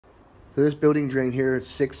So this building drain here,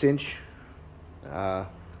 it's 6-inch.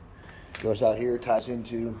 Goes out here, ties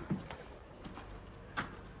into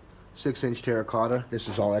 6-inch terracotta. This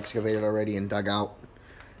is all excavated already and dug out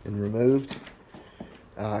and removed.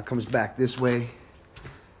 Comes back this way.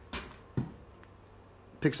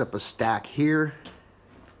 Picks up a stack here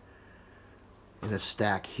and a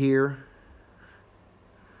stack here.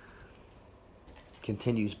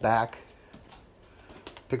 Continues back.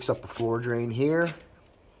 Picks up the floor drain here.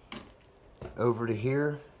 Over to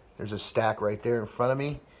here. There's a stack right there in front of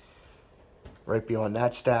me. Right beyond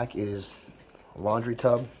that stack is a laundry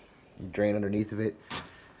tub. Drain underneath of it.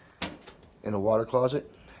 And a water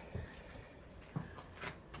closet.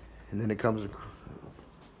 And then it comes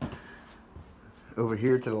over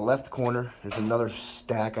here to the left corner. There's another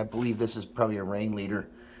stack. I believe this is probably a rain leader.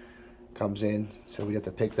 Comes in, so we have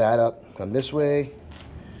to pick that up. Come this way.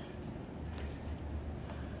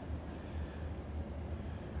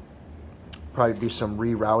 Probably be some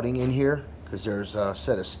rerouting in here because there's a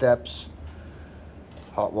set of steps,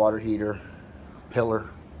 hot water heater, pillar,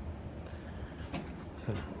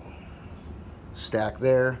 stack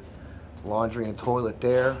there, laundry and toilet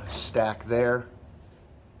there, stack there.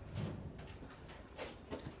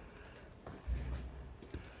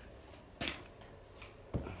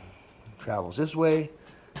 Travels this way,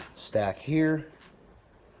 stack here,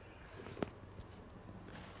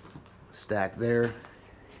 stack there,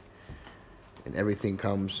 and everything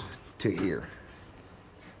comes to here.